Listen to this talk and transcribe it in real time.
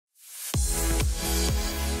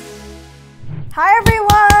Hi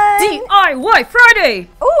everyone! DIY Friday!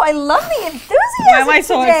 Oh, I love the enthusiasm. Why am I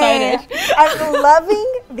so today. excited? I'm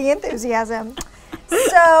loving the enthusiasm.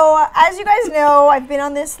 So, as you guys know, I've been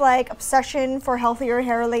on this like obsession for healthier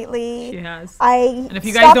hair lately. She has. And if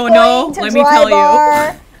you guys don't know, let me tell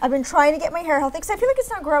you. I've been trying to get my hair healthy because I feel like it's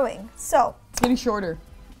not growing. So it's getting shorter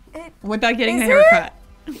without getting a Is haircut.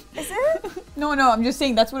 it? No, I'm just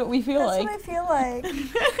saying that's what we feel like. That's what I feel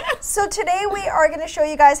like. So today we are going to show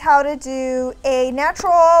you guys how to do a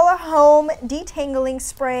natural home detangling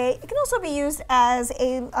spray. It can also be used as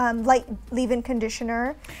a light leave-in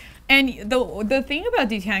conditioner. And the thing about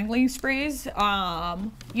detangling sprays,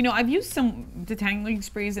 you know, I've used some detangling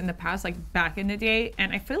sprays in the past, like back in the day,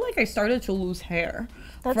 and I feel like I started to lose hair.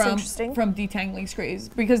 That's interesting. From detangling sprays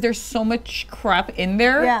because there's so much crap in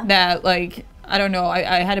there that, like, I don't know,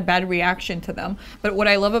 I had a bad reaction to them. But what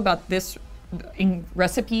I love about this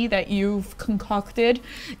recipe that you've concocted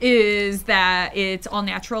is that it's all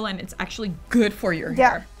natural and it's actually good for your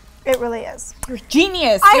hair. It really is. You're a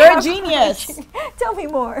genius. You're a genius. Tell me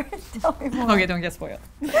more. Tell me more. Okay, don't get spoiled.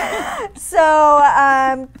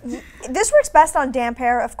 So this works best on damp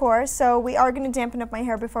hair, of course. So we are going to dampen up my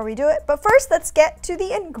hair before we do it. But first, let's get to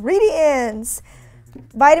the ingredients.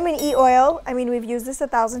 Vitamin E oil. I mean, we've used this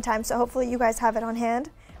 1,000 times, so hopefully you guys have it on hand.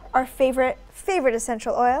 Our favorite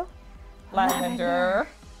essential oil. Lavender.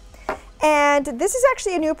 And this is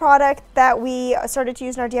actually a new product that we started to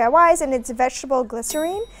use in our DIYs, and it's vegetable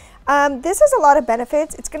glycerine. This has a lot of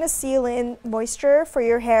benefits. It's going to seal in moisture for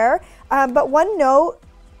your hair. But one note,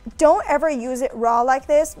 don't ever use it raw like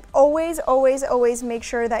this. Always, always, always make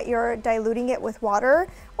sure that you're diluting it with water,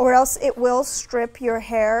 or else it will strip your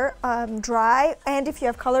hair dry. And if you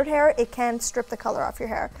have colored hair, it can strip the color off your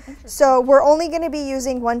hair. So we're only going to be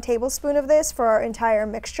using 1 tablespoon of this for our entire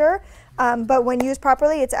mixture. But when used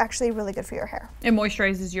properly, it's actually really good for your hair. It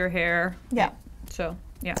moisturizes your hair. Yeah. So,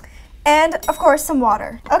 yeah. And, of course, some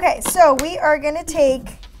water. Okay, so we are going to take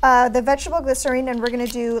the vegetable glycerine, and we're going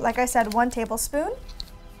to do, like I said, 1 tablespoon.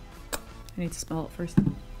 I need to smell it first.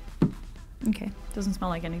 Okay, doesn't smell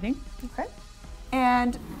like anything. Okay.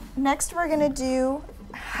 And next we're going to do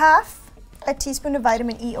half a teaspoon of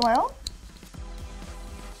vitamin E oil.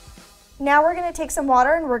 Now we're going to take some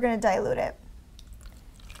water and we're going to dilute it.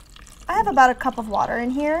 I have about a cup of water in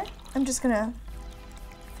here. I'm just going to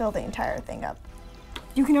fill the entire thing up.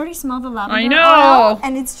 You can already smell the lavender oil,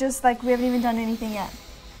 and it's just like we haven't even done anything yet.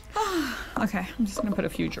 Okay, I'm just going to put a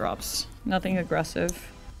few drops. Nothing aggressive.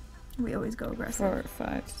 We always go aggressive. 4,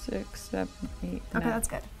 5, 6, 7, 8, 9. Okay, that's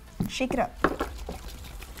good. Shake it up.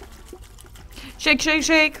 Shake, shake,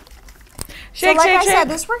 shake. So Shake, like shake, I shake. said,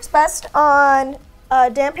 this works best on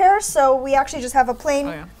damp hair, so we actually just have a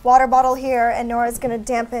plain water bottle here, and Nora's going to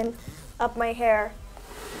dampen up my hair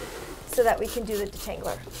so that we can do the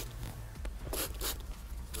detangler.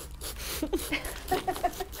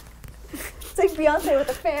 It's like Beyonce with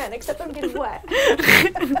a fan, except I'm getting wet.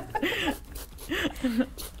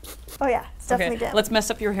 Oh yeah, it's definitely damp. Let's mess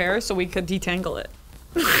up your hair so we could detangle it.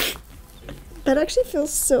 That actually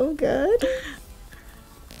feels so good.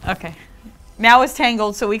 Okay. Now it's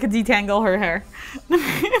tangled so we could detangle her hair.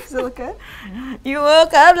 Does it look good? You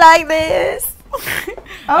woke up like this.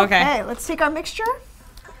 Okay, let's take our mixture.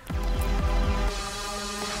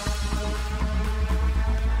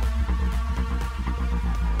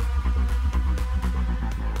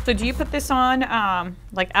 So do you put this on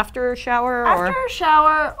like after a shower? After a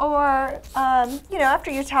shower, or you know, after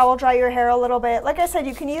you towel dry your hair a little bit. Like I said,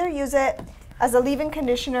 you can either use it as a leave-in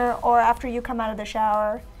conditioner or after you come out of the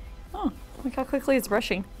shower. Oh, look how quickly it's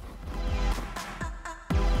brushing.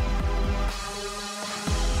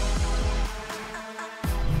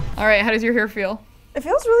 All right, how does your hair feel? It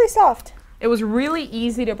feels really soft. It was really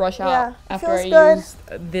easy to brush out after I used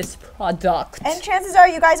this product. And chances are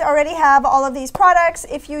you guys already have all of these products.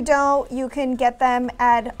 If you don't, you can get them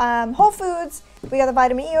at Whole Foods. We got the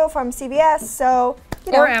vitamin E oil from CVS, so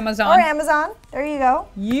you know, or Amazon. Or Amazon. There you go.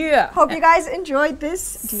 Yeah. Hope you guys enjoyed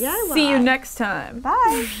this DIY. See you next time.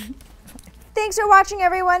 Bye. Thanks for watching,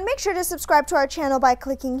 everyone. Make sure to subscribe to our channel by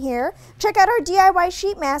clicking here. Check out our DIY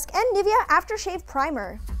sheet mask and Nivea aftershave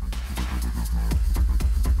primer.